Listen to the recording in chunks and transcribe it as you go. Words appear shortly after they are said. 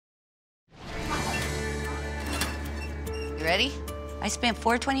ready? I spent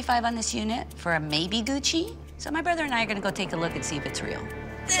 $425 on this unit for a maybe Gucci. So my brother and I are gonna go take a look and see if it's real.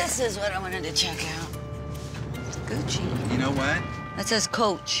 This is what I wanted to check out. Gucci. You know what? That says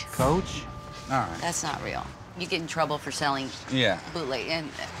Coach. Coach? All right. That's not real. You get in trouble for selling bootleg, and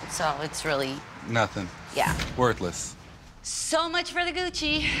so it's really... Nothing. Yeah. Worthless. So much for the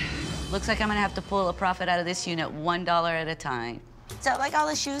Gucci. Looks like I'm gonna have to pull a profit out of this unit $1 at a time. So like all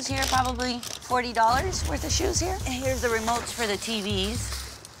the shoes here, probably $40 worth of shoes here. And here's the remotes for the TVs.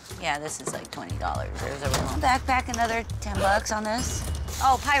 Yeah, this is like $20. There's a remote. Backpack, another 10 bucks on this.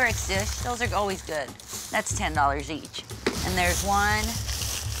 Oh, Pyrex dish, those are always good. That's $10 each. And there's one.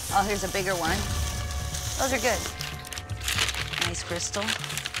 Oh, here's a bigger one. Those are good. Nice crystal.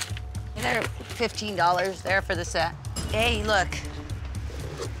 They're $15 there for the set. Hey, look.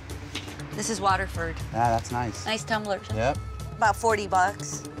 This is Waterford. Yeah, that's nice. Nice tumblers. Yep. About 40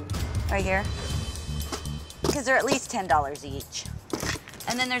 bucks right here. Because they're at least $10 each.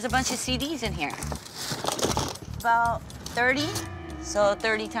 And then there's a bunch of CDs in here. About 30. So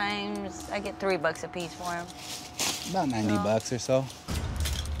 30 times, I get $3 a piece for them. About 90 bucks or so.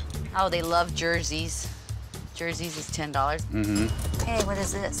 Oh, they love jerseys. Jerseys is $10. Mm-hmm. Hey, what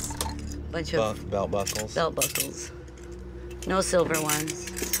is this? Bunch of belt buckles. Belt buckles. No silver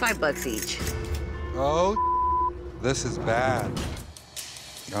ones. It's $5 each. Oh, this is bad.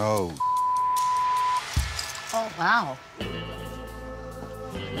 Oh. Oh, wow.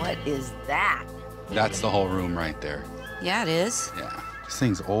 What is that? That's the whole room right there. Yeah, it is. Yeah. This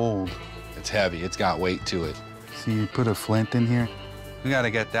thing's old. It's heavy. It's got weight to it. See, you put a flint in here. We gotta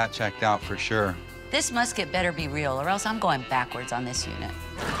get that checked out for sure. This musket better be real, or else I'm going backwards on this unit.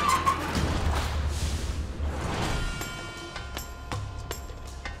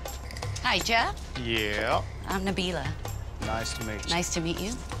 Hi, Jeff. Yeah. I'm Nabila. Nice to meet you. Nice to meet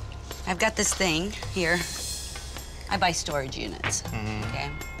you. I've got this thing here. I buy storage units, okay?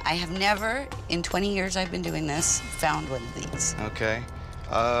 I have never, in 20 years I've been doing this, found one of these. Okay.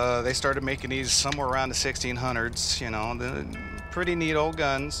 They started making these somewhere around the 1600s, you know, the pretty neat old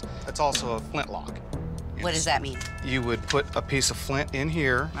guns. It's also a flintlock. What does that mean? You would put a piece of flint in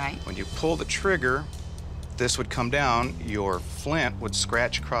here. Right. When you pull the trigger, this would come down, your flint would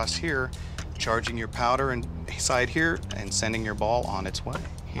scratch across here, charging your powder inside here and sending your ball on its way.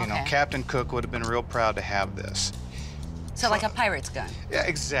 You know, Captain Cook would have been real proud to have this. So like a pirate's gun? Yeah,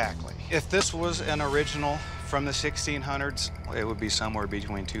 exactly. If this was an original from the 1600s, it would be somewhere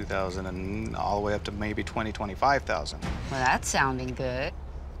between 2,000 and all the way up to maybe 20, 25,000. Well, that's sounding good.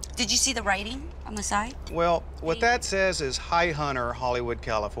 Did you see the writing on the side? Well, what that says is High Hunter, Hollywood,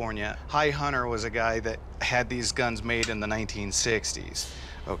 California. High Hunter was a guy that had these guns made in the 1960s.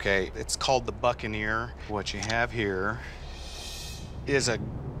 Okay, it's called the Buccaneer. What you have here is a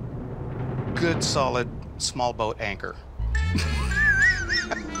good, solid, small boat anchor.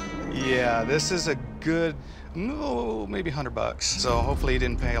 Yeah, this is a good, maybe 100 bucks. So hopefully you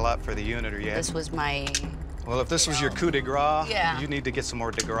didn't pay a lot for the unit or yet. This was my... Well, if this was your coup de grace, yeah, you need to get some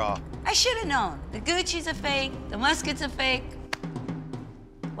more de grace. I should have known. The Gucci's a fake, the musket's a fake.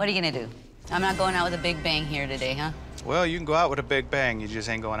 What are you gonna do? I'm not going out with a big bang here today, huh? Well, you can go out with a big bang, you just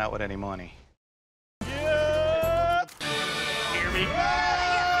ain't going out with any money. Yeah. Hear me?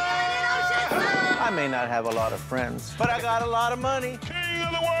 I may not have a lot of friends, but I got a lot of money. King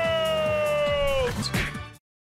of the world!